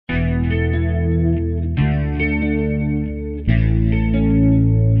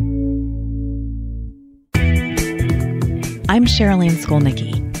I'm Sherilyn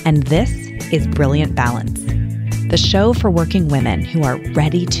Skolnicki, and this is Brilliant Balance, the show for working women who are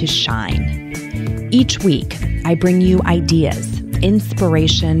ready to shine. Each week, I bring you ideas,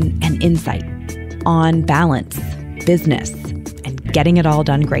 inspiration, and insight on balance, business, and getting it all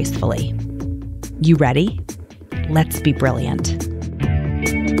done gracefully. You ready? Let's be brilliant.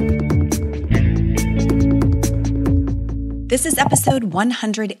 This is episode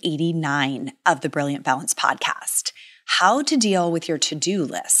 189 of the Brilliant Balance podcast, How to Deal with Your To-Do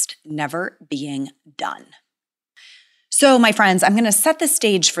List Never Being Done. So, my friends, I'm going to set the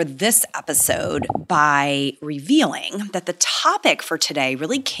stage for this episode by revealing that the topic for today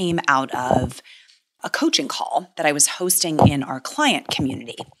really came out of a coaching call that I was hosting in our client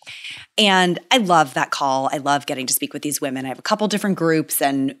community. And I love that call. I love getting to speak with these women. I have a couple different groups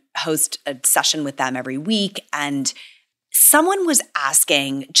and host a session with them every week. And someone was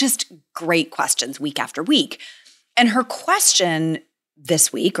asking just great questions week after week. And her question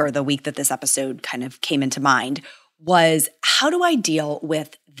this week, or the week that this episode kind of came into mind, was, how do I deal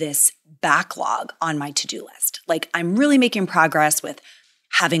with this backlog on my to-do list? Like, I'm really making progress with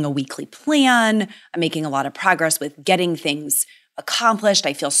having a weekly plan. I'm making a lot of progress with getting things accomplished.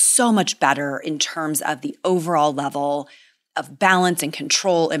 I feel so much better in terms of the overall level of balance and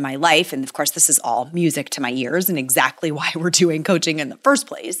control in my life. And of course, this is all music to my ears and exactly why we're doing coaching in the first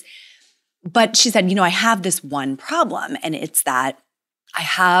place. But she said, I have this one problem, and it's that I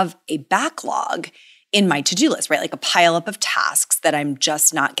have a backlog in my to-do list, right? Like a pileup of tasks that I'm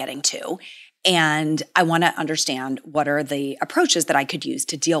just not getting to. And I want to understand what are the approaches that I could use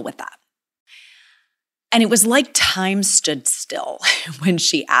to deal with that. And it was like time stood still when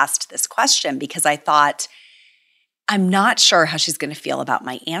she asked this question, because I thought, I'm not sure how she's going to feel about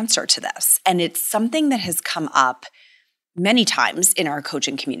my answer to this. And it's something that has come up many times in our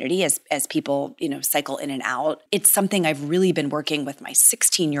coaching community as people, cycle in and out. It's something I've really been working with my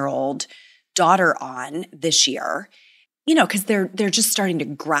 16-year-old daughter on this year, because they're just starting to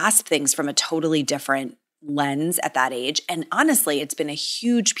grasp things from a totally different lens at that age. And honestly, it's been a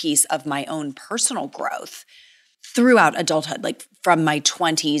huge piece of my own personal growth throughout adulthood, like from my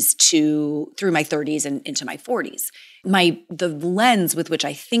 20s through my 30s and into my 40s. The lens with which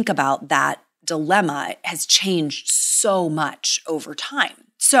I think about that dilemma has changed so much over time.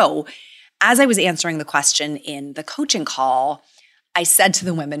 So as I was answering the question in the coaching call, I said to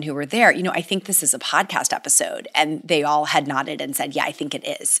the women who were there, I think this is a podcast episode. And they all had nodded and said, yeah, I think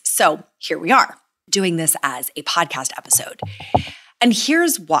it is. So here we are doing this as a podcast episode. And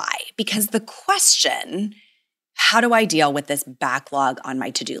here's why. Because the question, how do I deal with this backlog on my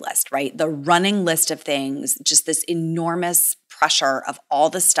to-do list, right? The running list of things, just this enormous pressure of all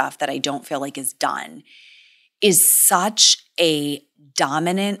the stuff that I don't feel like is done, is such a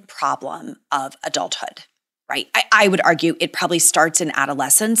dominant problem of adulthood, right? I would argue it probably starts in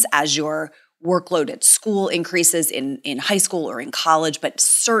adolescence as your workload at school increases in high school or in college, but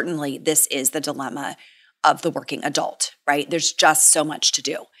certainly this is the dilemma of the working adult, right? There's just so much to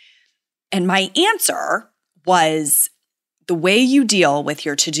do. And my answer was, the way you deal with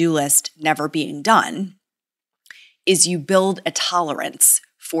your to-do list never being done is you build a tolerance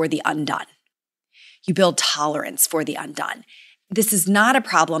for the undone. You build tolerance for the undone. This is not a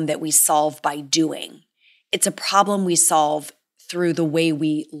problem that we solve by doing. It's a problem we solve through the way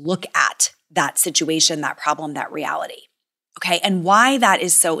we look at that situation, that problem, that reality. Okay? And why that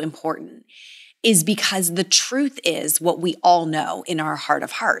is so important is because the truth is what we all know in our heart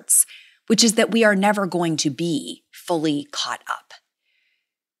of hearts, which is that we are never going to be fully caught up.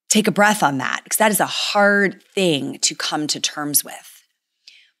 Take a breath on that, because that is a hard thing to come to terms with.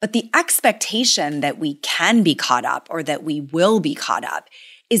 But the expectation that we can be caught up or that we will be caught up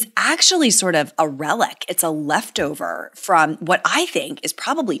is actually sort of a relic. It's a leftover from what I think is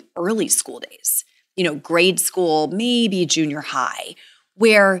probably early school days, grade school, maybe junior high,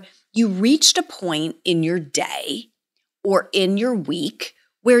 where you reached a point in your day or in your week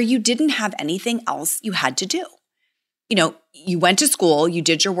where you didn't have anything else you had to do. You went to school, you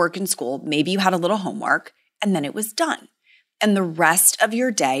did your work in school, maybe you had a little homework, and then it was done. And the rest of your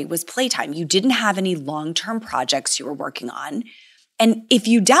day was playtime. You didn't have any long-term projects you were working on. And if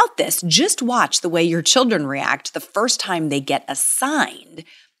you doubt this, just watch the way your children react the first time they get assigned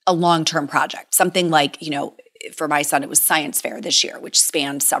a long-term project. Something like, for my son, it was science fair this year, which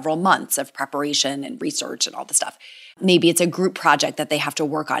spanned several months of preparation and research and all the stuff. Maybe it's a group project that they have to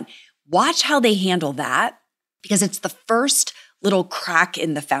work on. Watch how they handle that, because it's the first little crack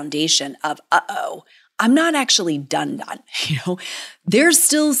in the foundation of, I'm not actually done. There's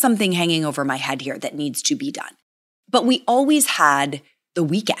still something hanging over my head here that needs to be done. But we always had the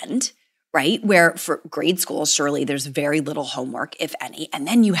weekend, right? Where for grade school, surely there's very little homework, if any. And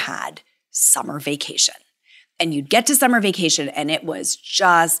then you had summer vacation. And you'd get to summer vacation and it was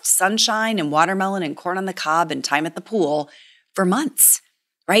just sunshine and watermelon and corn on the cob and time at the pool for months,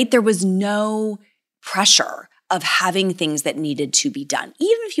 right? There was no pressure of having things that needed to be done.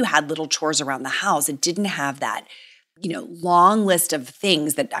 Even if you had little chores around the house, it didn't have that, long list of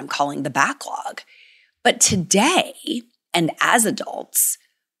things that I'm calling the backlog. But today, and as adults,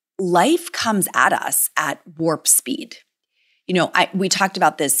 life comes at us at warp speed. We talked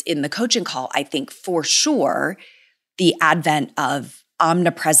about this in the coaching call. I think for sure, the advent of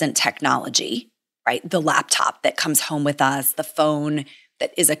omnipresent technology, right? The laptop that comes home with us, the phone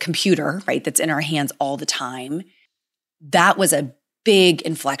that is a computer, right? That's in our hands all the time. That was a big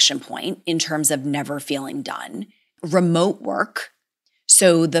inflection point in terms of never feeling done. Remote work.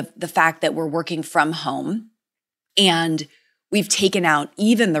 So the fact that we're working from home and we've taken out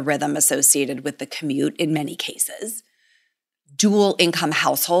even the rhythm associated with the commute in many cases. Dual income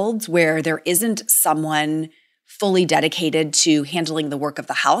households where there isn't someone fully dedicated to handling the work of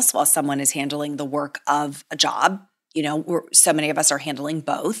the house while someone is handling the work of a job. So many of us are handling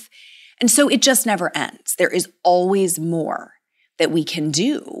both. And so it just never ends. There is always more that we can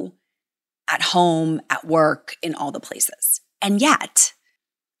do at home, at work, in all the places. And yet,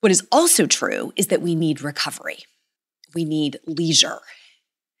 what is also true is that we need recovery. We need leisure,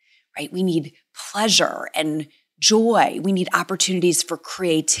 right? We need pleasure and joy. We need opportunities for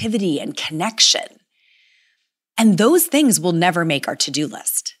creativity and connection. And those things will never make our to-do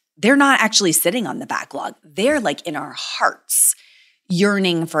list. They're not actually sitting on the backlog. They're like in our hearts,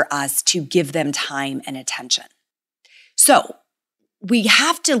 yearning for us to give them time and attention. So we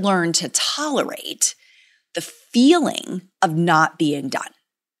have to learn to tolerate the feeling of not being done,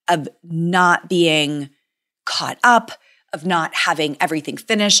 of not being caught up, of not having everything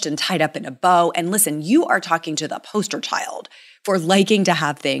finished and tied up in a bow. And listen, you are talking to the poster child for liking to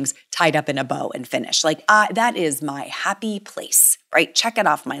have things tied up in a bow and finished. That is my happy place, right? Check it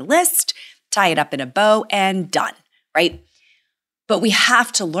off my list, tie it up in a bow and done, right? But we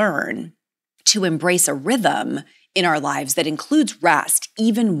have to learn to embrace a rhythm in our lives that includes rest,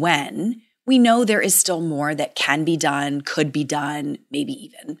 even when we know there is still more that can be done, could be done, maybe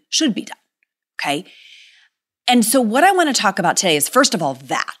even should be done, okay? And so what I want to talk about today is, first of all,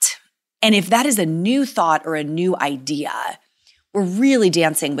 that. And if that is a new thought or a new idea, we're really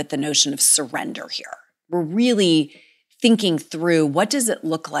dancing with the notion of surrender here. We're really thinking through, what does it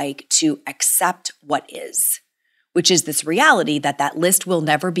look like to accept what is, which is this reality that list will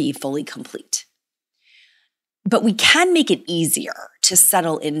never be fully complete. But we can make it easier to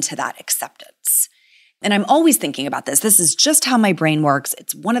settle into that acceptance. And I'm always thinking about this. This is just how my brain works.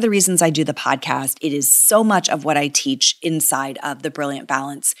 It's one of the reasons I do the podcast. It is so much of what I teach inside of the Brilliant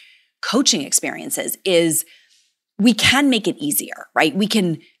Balance coaching experiences is we can make it easier, right?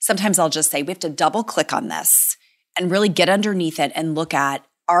 Sometimes I'll just say, we have to double click on this and really get underneath it and look at,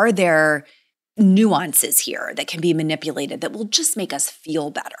 are there nuances here that can be manipulated that will just make us feel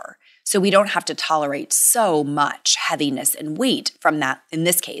better? So we don't have to tolerate so much heaviness and weight from that, in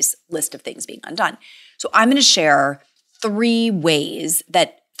this case, list of things being undone. So I'm going to share three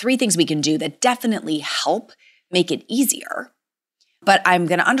things we can do that definitely help make it easier. But I'm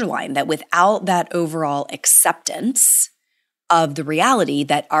going to underline that without that overall acceptance of the reality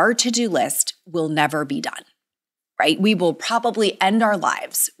that our to-do list will never be done, right? We will probably end our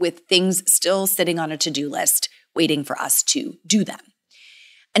lives with things still sitting on a to-do list waiting for us to do them.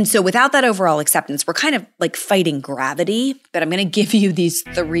 And so without that overall acceptance, we're kind of like fighting gravity, but I'm going to give you these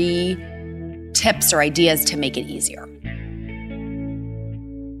three tips or ideas to make it easier.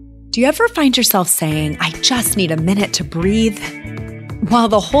 Do you ever find yourself saying, I just need a minute to breathe? While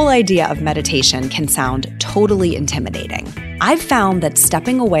the whole idea of meditation can sound totally intimidating, I've found that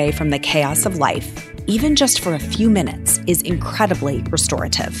stepping away from the chaos of life, even just for a few minutes, is incredibly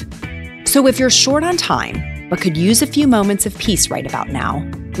restorative. So if you're short on time, but could use a few moments of peace right about now,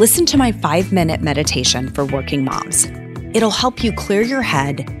 listen to my 5-minute meditation for working moms. It'll help you clear your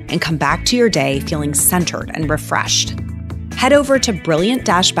head and come back to your day feeling centered and refreshed. Head over to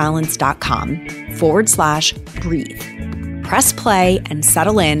brilliant-balance.com/breathe. Press play and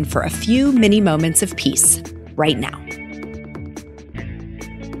settle in for a few mini moments of peace right now.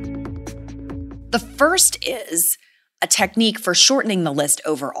 The first is a technique for shortening the list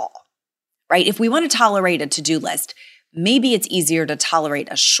overall, right? If we want to tolerate a to-do list, maybe it's easier to tolerate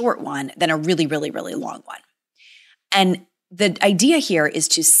a short one than a really, really, really long one. And the idea here is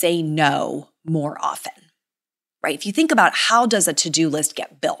to say no more often, right? If you think about how does a to-do list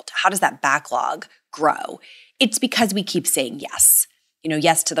get built? How does that backlog grow? It's because we keep saying yes.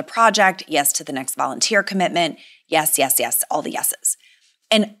 Yes to the project, yes to the next volunteer commitment, yes, yes, yes, all the yeses.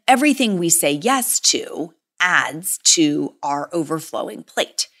 And everything we say yes to adds to our overflowing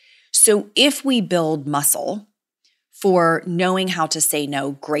plate. So if we build muscle for knowing how to say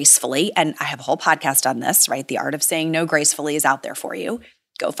no gracefully, and I have a whole podcast on this, right? The art of saying no gracefully is out there for you.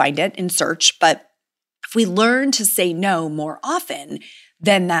 Go find it and search. But if we learn to say no more often,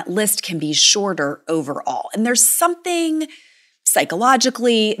 then that list can be shorter overall. And there's something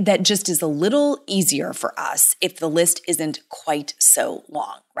psychologically that just is a little easier for us if the list isn't quite so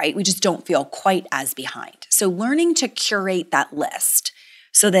long, right? We just don't feel quite as behind. So learning to curate that list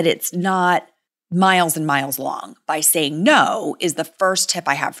so that it's not miles and miles long by saying no is the first tip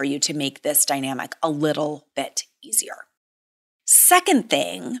I have for you to make this dynamic a little bit easier. Second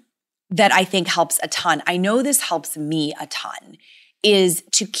thing that I think helps a ton, I know this helps me a ton, is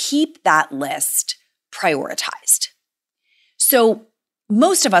to keep that list prioritized. So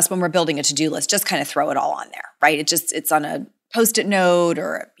most of us, when we're building a to-do list, just kind of throw it all on there, right? It's on a Post-it note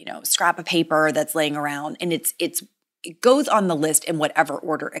or scrap of paper that's laying around, and it goes on the list in whatever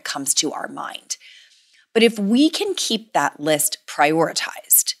order it comes to our mind. But if we can keep that list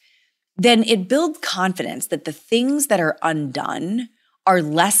prioritized, then it builds confidence that the things that are undone are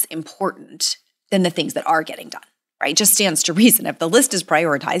less important than the things that are getting done, right? It just stands to reason. If the list is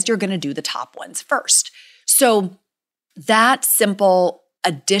prioritized, you're going to do the top ones first. So that simple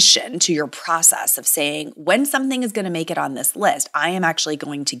addition to your process of saying, when something is going to make it on this list, I am actually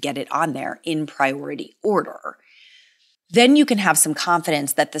going to get it on there in priority order. Then you can have some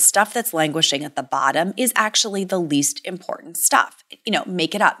confidence that the stuff that's languishing at the bottom is actually the least important stuff.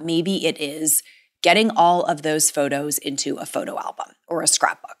 Make it up. Maybe it is getting all of those photos into a photo album or a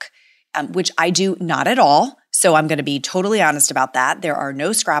scrapbook, which I do not at all. So I'm going to be totally honest about that. There are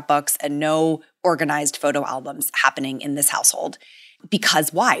no scrapbooks and no organized photo albums happening in this household.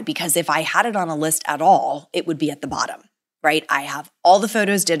 Because why? Because if I had it on a list at all, it would be at the bottom, right? I have all the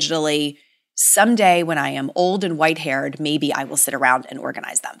photos digitally. Someday when I am old and white-haired, maybe I will sit around and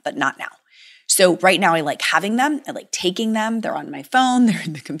organize them, but not now. So right now I like having them. I like taking them. They're on my phone. They're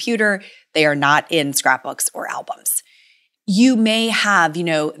in the computer. They are not in scrapbooks or albums. You may have,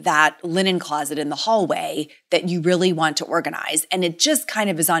 that linen closet in the hallway that you really want to organize, and it just kind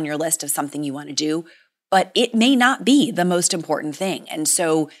of is on your list of something you want to do, but it may not be the most important thing. And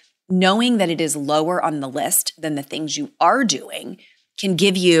so knowing that it is lower on the list than the things you are doing can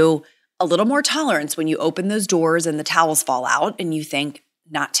give you a little more tolerance when you open those doors and the towels fall out and you think,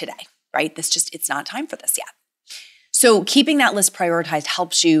 not today, right? It's not time for this yet. So keeping that list prioritized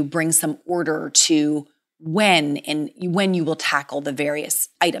helps you bring some order to when you will tackle the various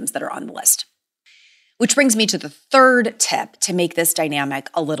items that are on the list. Which brings me to the third tip to make this dynamic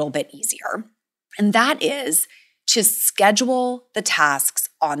a little bit easier. And that is to schedule the tasks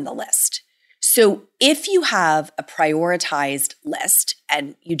on the list. So if you have a prioritized list,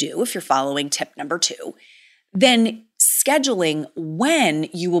 and you do if you're following tip number 2, then scheduling when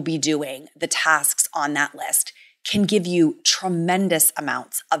you will be doing the tasks on that list can give you tremendous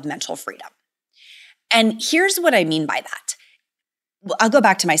amounts of mental freedom. And here's what I mean by that. I'll go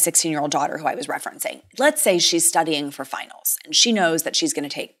back to my 16-year-old daughter who I was referencing. Let's say she's studying for finals and she knows that she's going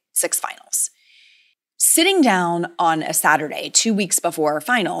to take 6 finals. Sitting down on a Saturday, 2 weeks before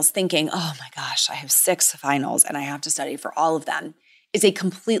finals, thinking, oh my gosh, I have 6 finals and I have to study for all of them, is a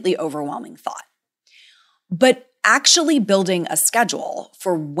completely overwhelming thought. But actually building a schedule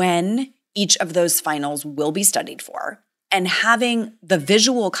for when each of those finals will be studied for and having the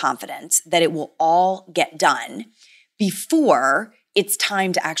visual confidence that it will all get done before it's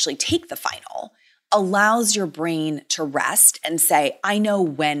time to actually take the final allows your brain to rest and say, I know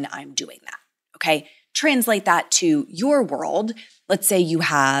when I'm doing that, okay? Translate that to your world. Let's say you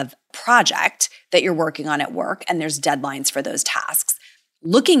have a project that you're working on at work and there's deadlines for those tasks.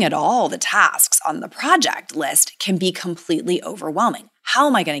 Looking at all the tasks on the project list can be completely overwhelming. How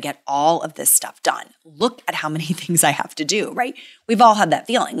am I going to get all of this stuff done? Look at how many things I have to do, right? We've all had that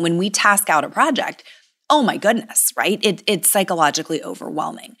feeling. When we task out a project, oh my goodness, right? It's psychologically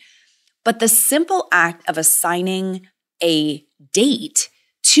overwhelming. But the simple act of assigning a date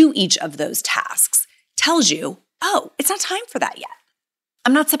to each of those tasks tells you, oh, it's not time for that yet.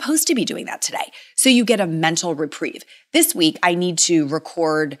 I'm not supposed to be doing that today. So you get a mental reprieve. This week, I need to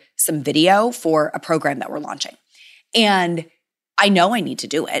record some video for a program that we're launching. And I know I need to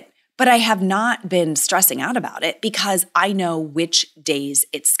do it, but I have not been stressing out about it because I know which days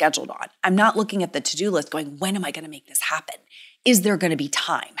it's scheduled on. I'm not looking at the to-do list going, when am I going to make this happen? Is there going to be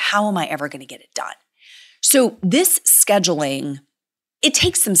time? How am I ever going to get it done? So this scheduling, it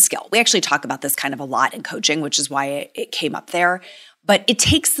takes some skill. We actually talk about this kind of a lot in coaching, which is why it came up there. But it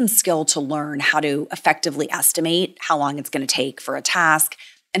takes some skill to learn how to effectively estimate how long it's going to take for a task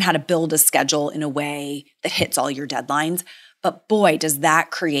and how to build a schedule in a way that hits all your deadlines. But boy, does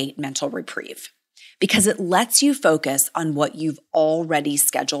that create mental reprieve, because it lets you focus on what you've already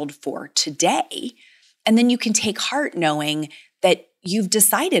scheduled for today. And then you can take heart knowing that you've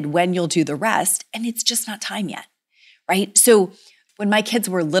decided when you'll do the rest and it's just not time yet, right? So when my kids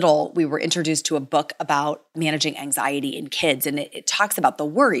were little, we were introduced to a book about managing anxiety in kids, and it talks about the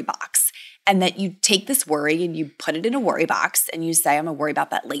worry box, and that you take this worry and you put it in a worry box and you say, I'm going to worry about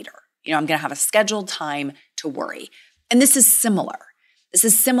that later. I'm going to have a scheduled time to worry. And this is similar. This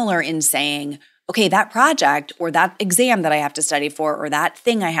is similar in saying, okay, that project or that exam that I have to study for, or that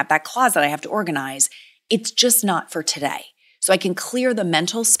thing I have, that closet I have to organize, it's just not for today. So I can clear the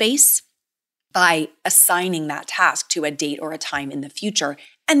mental space by assigning that task to a date or a time in the future,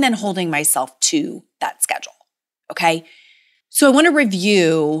 and then holding myself to that schedule, okay? So I want to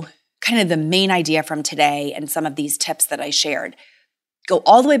review kind of the main idea from today and some of these tips that I shared. Go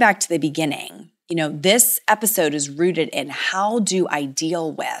all the way back to the beginning. This episode is rooted in how do I deal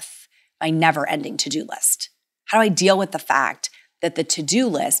with my never-ending to-do list? How do I deal with the fact that the to-do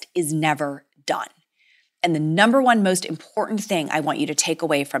list is never done? And the number one most important thing I want you to take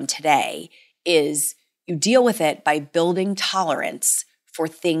away from today is you deal with it by building tolerance for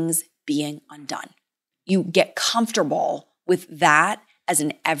things being undone. You get comfortable with that as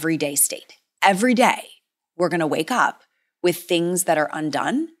an everyday state. Every day, we're going to wake up with things that are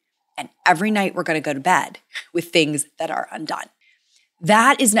undone, and every night we're going to go to bed with things that are undone.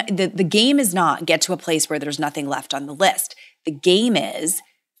 That is not, the game is not get to a place where there's nothing left on the list. The game is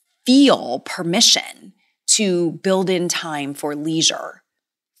feel permission to build in time for leisure,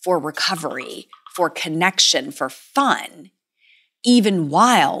 for recovery, for connection, for fun, even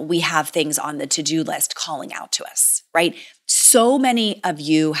while we have things on the to-do list calling out to us, right? So many of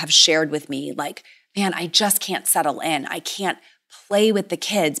you have shared with me like, man, I just can't settle in. I can't play with the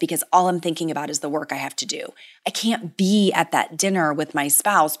kids because all I'm thinking about is the work I have to do. I can't be at that dinner with my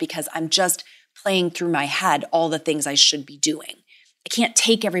spouse because I'm just playing through my head all the things I should be doing. I can't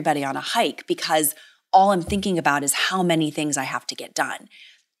take everybody on a hike because all I'm thinking about is how many things I have to get done.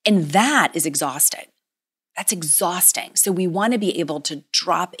 And that is exhausting. That's exhausting. So we want to be able to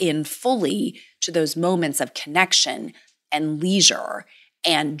drop in fully to those moments of connection and leisure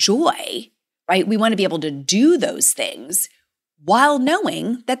and joy, right? We want to be able to do those things while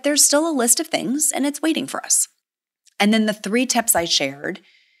knowing that there's still a list of things and it's waiting for us. And then the 3 tips I shared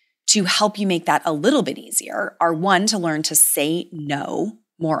to help you make that a little bit easier are 1, to learn to say no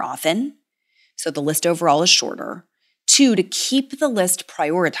more often, so the list overall is shorter. 2, to keep the list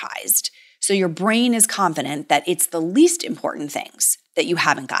prioritized so your brain is confident that it's the least important things that you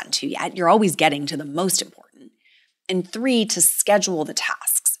haven't gotten to yet. You're always getting to the most important. And 3, to schedule the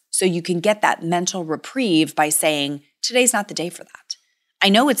tasks so you can get that mental reprieve by saying, today's not the day for that. I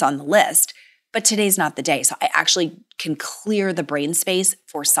know it's on the list, but today's not the day. So I actually can clear the brain space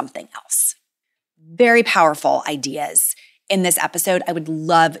for something else. Very powerful ideas in this episode. I would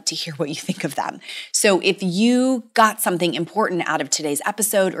love to hear what you think of them. So if you got something important out of today's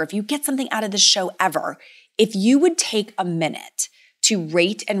episode, or if you get something out of this show ever, if you would take a minute to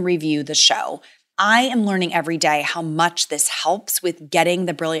rate and review the show, I am learning every day how much this helps with getting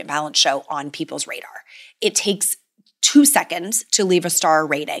the Brilliant Balance show on people's radar. It takes 2 seconds to leave a star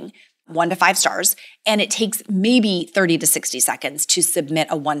rating, 1 to 5 stars, and it takes maybe 30 to 60 seconds to submit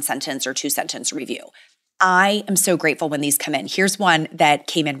a 1-sentence or 2-sentence review. I am so grateful when these come in. Here's one that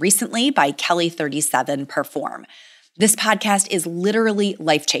came in recently by Kelly37 Perform. This podcast is literally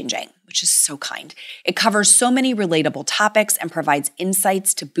life-changing, which is so kind. It covers so many relatable topics and provides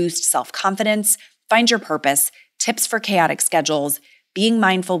insights to boost self-confidence, find your purpose, tips for chaotic schedules, being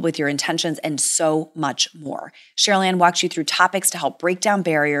mindful with your intentions, and so much more. Cheryl Ann walks you through topics to help break down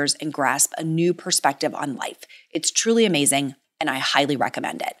barriers and grasp a new perspective on life. It's truly amazing, and I highly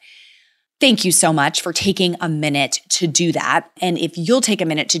recommend it. Thank you so much for taking a minute to do that. And if you'll take a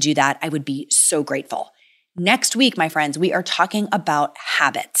minute to do that, I would be so grateful. Next week, my friends, we are talking about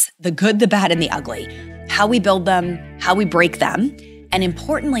habits, the good, the bad, and the ugly, how we build them, how we break them, and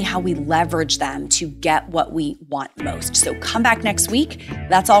importantly, how we leverage them to get what we want most. So come back next week.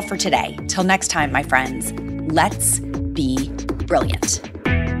 That's all for today. Till next time, my friends, let's be brilliant.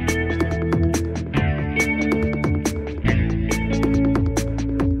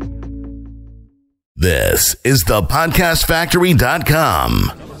 This is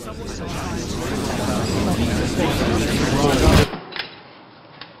thepodcastfactory.com.